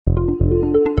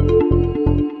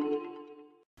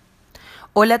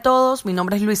Hola a todos, mi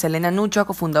nombre es Luisa Elena Nucho,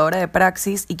 cofundadora de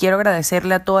Praxis, y quiero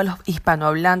agradecerle a todos los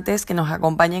hispanohablantes que nos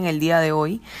acompañan el día de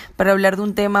hoy para hablar de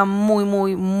un tema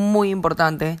muy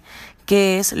importante,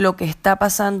 que es lo que está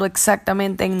pasando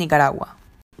exactamente en Nicaragua.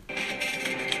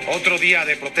 Otro día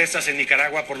de protestas en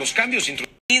Nicaragua por los cambios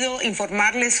introducidos.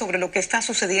 Informarles sobre lo que está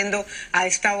sucediendo a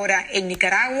esta hora en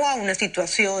Nicaragua, una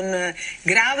situación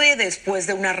grave después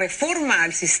de una reforma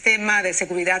al sistema de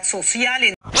seguridad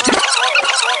social.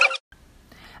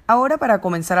 Ahora, para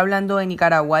comenzar hablando de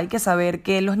Nicaragua, hay que saber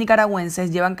que los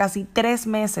nicaragüenses llevan casi 3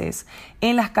 meses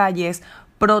en las calles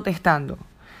protestando.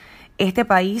 Este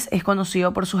país es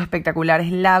conocido por sus espectaculares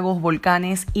lagos,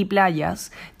 volcanes y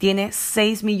playas. Tiene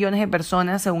 6 millones de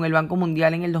personas según el Banco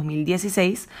Mundial en el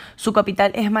 2016. Su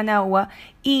capital es Managua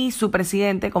y su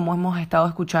presidente, como hemos estado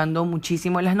escuchando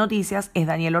muchísimo en las noticias, es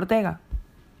Daniel Ortega.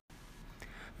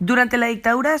 Durante la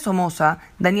dictadura de Somoza,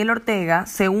 Daniel Ortega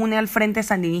se une al Frente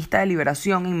Sandinista de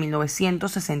Liberación en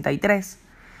 1963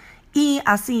 y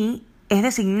así es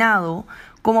designado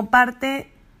como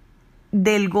parte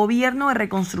del Gobierno de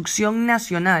Reconstrucción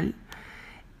Nacional,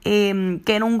 que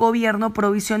era un gobierno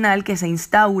provisional que se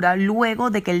instaura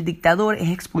luego de que el dictador es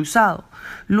expulsado.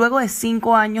 Luego de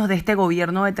 5 años de este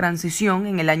gobierno de transición,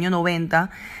 en el año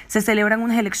 90, se celebran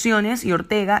unas elecciones y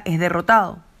Ortega es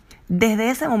derrotado. Desde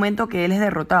ese momento que él es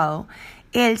derrotado,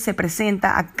 él se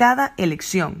presenta a cada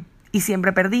elección y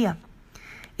siempre perdía.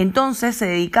 Entonces se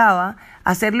dedicaba a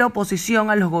hacerle oposición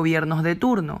a los gobiernos de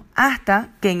turno,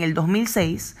 hasta que en el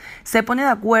 2006 se pone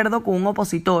de acuerdo con un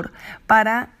opositor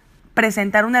para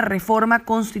presentar una reforma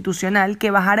constitucional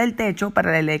que bajara el techo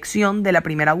para la elección de la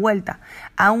primera vuelta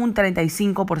a un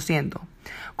 35%.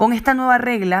 Con esta nueva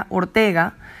regla,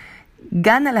 Ortega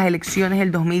gana las elecciones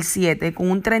del 2007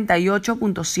 con un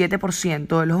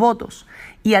 38.7% de los votos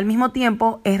y al mismo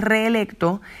tiempo es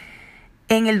reelecto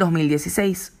en el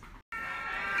 2016.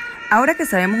 Ahora que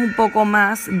sabemos un poco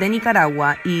más de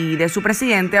Nicaragua y de su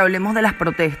presidente, hablemos de las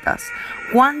protestas.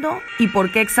 ¿Cuándo y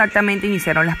por qué exactamente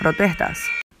iniciaron las protestas?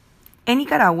 En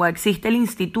Nicaragua existe el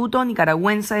Instituto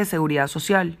Nicaragüense de Seguridad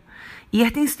Social y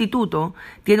este instituto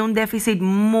tiene un déficit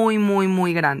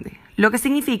muy grande, lo que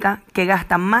significa que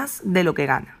gasta más de lo que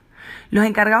gana. Los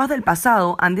encargados del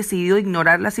pasado han decidido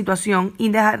ignorar la situación y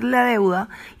dejar la deuda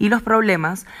y los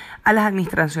problemas a las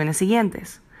administraciones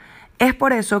siguientes. Es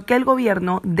por eso que el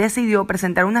gobierno decidió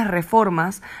presentar unas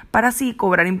reformas para así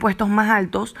cobrar impuestos más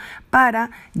altos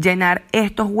para llenar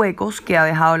estos huecos que ha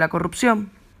dejado la corrupción.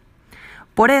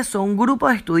 Por eso, un grupo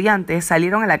de estudiantes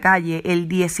salieron a la calle el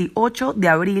 18 de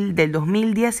abril del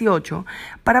 2018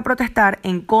 para protestar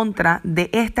en contra de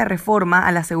esta reforma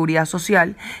a la seguridad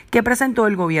social que presentó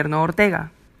el gobierno de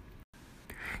Ortega.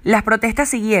 Las protestas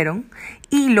siguieron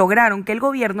y lograron que el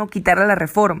gobierno quitara la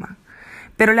reforma.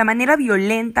 Pero la manera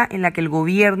violenta en la que el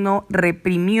gobierno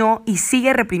reprimió y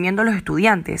sigue reprimiendo a los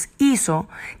estudiantes hizo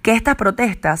que estas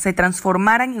protestas se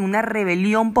transformaran en una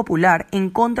rebelión popular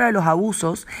en contra de los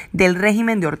abusos del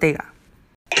régimen de Ortega.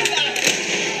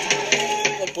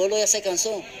 El pueblo ya se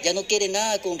cansó, ya no quiere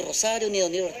nada con Rosario ni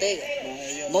Daniel Ortega.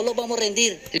 No los vamos a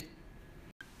rendir.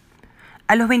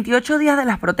 A los 28 días de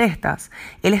las protestas,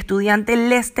 el estudiante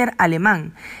Lester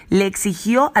Alemán le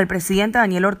exigió al presidente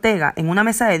Daniel Ortega en una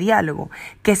mesa de diálogo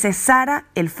que cesara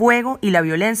el fuego y la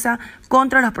violencia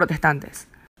contra los protestantes.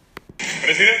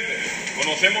 Presidente,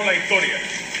 conocemos la historia,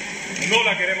 no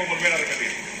la queremos volver a repetir.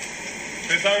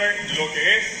 Usted sabe lo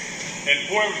que es el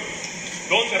pueblo,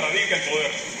 dónde radica el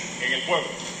poder, en el pueblo.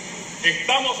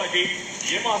 Estamos aquí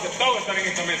y hemos aceptado estar en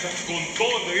esta mesa con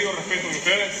todo el debido respeto de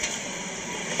ustedes,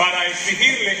 para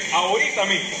exigirle ahorita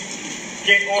mismo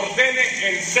que ordene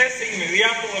el cese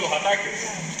inmediato de los ataques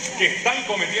que están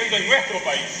cometiendo en nuestro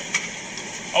país.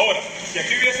 Ahora, si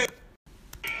aquí hubiese...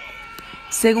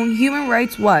 Según Human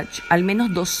Rights Watch, al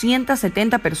menos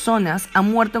 270 personas han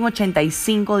muerto en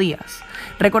 85 días.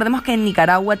 Recordemos que en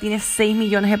Nicaragua tiene 6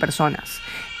 millones de personas.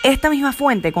 Esta misma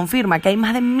fuente confirma que hay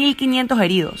más de 1.500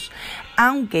 heridos,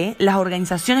 aunque las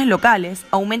organizaciones locales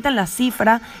aumentan la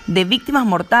cifra de víctimas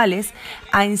mortales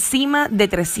a encima de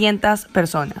 300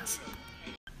 personas.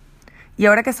 Y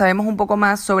ahora que sabemos un poco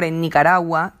más sobre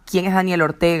Nicaragua, quién es Daniel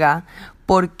Ortega,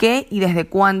 por qué y desde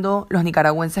cuándo los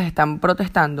nicaragüenses están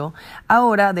protestando,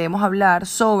 ahora debemos hablar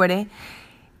sobre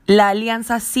la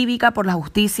Alianza Cívica por la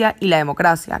Justicia y la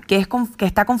Democracia, que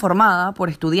está conformada por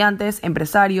estudiantes,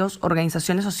 empresarios,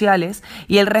 organizaciones sociales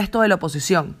y el resto de la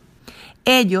oposición.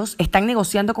 Ellos están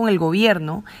negociando con el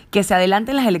gobierno que se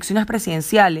adelanten las elecciones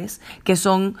presidenciales que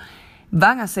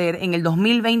van a ser en el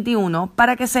 2021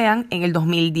 para que sean en el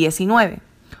 2019.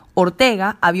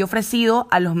 Ortega había ofrecido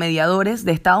a los mediadores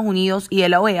de Estados Unidos y de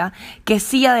la OEA que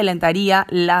sí adelantaría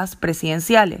las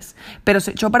presidenciales, pero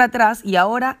se echó para atrás y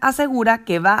ahora asegura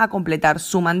que va a completar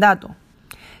su mandato.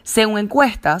 Según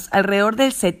encuestas, alrededor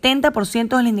del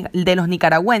 70% de los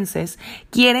nicaragüenses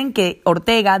quieren que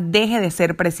Ortega deje de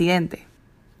ser presidente.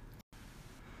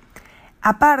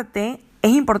 Aparte,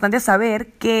 es importante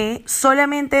saber que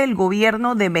solamente el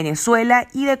gobierno de Venezuela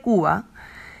y de Cuba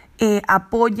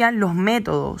apoyan los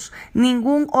métodos.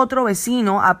 Ningún otro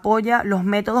vecino apoya los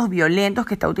métodos violentos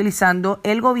que está utilizando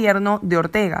el gobierno de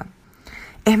Ortega.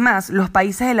 Es más, los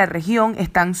países de la región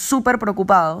están súper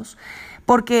preocupados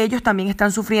porque ellos también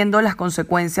están sufriendo las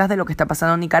consecuencias de lo que está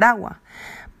pasando en Nicaragua.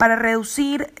 Para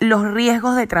reducir los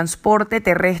riesgos de transporte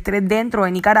terrestre dentro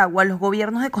de Nicaragua, los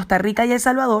gobiernos de Costa Rica y El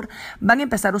Salvador van a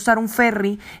empezar a usar un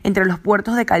ferry entre los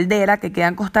puertos de Caldera, que queda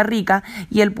en Costa Rica,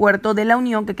 y el puerto de La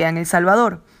Unión, que queda en El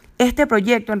Salvador. Este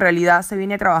proyecto en realidad se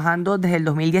viene trabajando desde el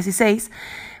 2016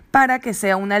 para que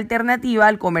sea una alternativa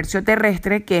al comercio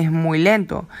terrestre, que es muy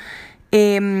lento.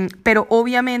 Pero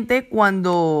obviamente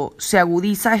cuando se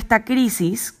agudiza esta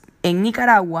crisis en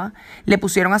Nicaragua, le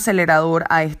pusieron acelerador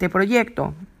a este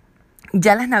proyecto.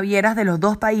 Ya las navieras de los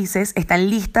dos países están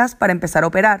listas para empezar a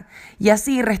operar y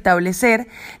así restablecer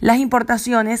las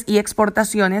importaciones y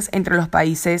exportaciones entre los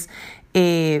países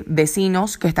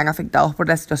vecinos que están afectados por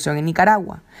la situación en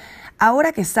Nicaragua.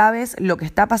 Ahora que sabes lo que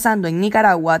está pasando en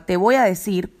Nicaragua, te voy a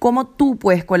decir cómo tú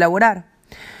puedes colaborar.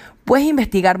 Puedes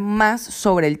investigar más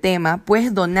sobre el tema,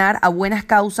 puedes donar a buenas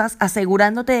causas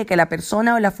asegurándote de que la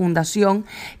persona o la fundación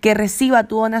que reciba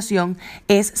tu donación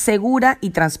es segura y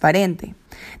transparente.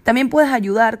 También puedes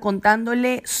ayudar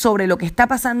contándole sobre lo que está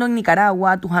pasando en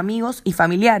Nicaragua a tus amigos y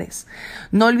familiares.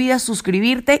 No olvides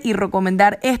suscribirte y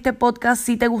recomendar este podcast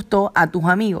si te gustó a tus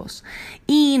amigos.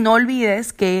 Y no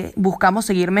olvides que buscamos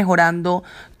seguir mejorando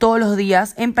todos los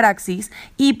días en Praxis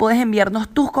y puedes enviarnos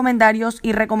tus comentarios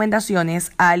y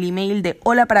recomendaciones al email de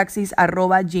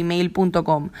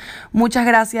holapraxis@gmail.com. Muchas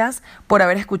gracias por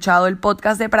haber escuchado el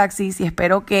podcast de Praxis y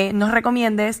espero que nos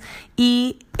recomiendes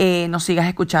y nos sigas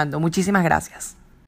escuchando. Muchísimas gracias.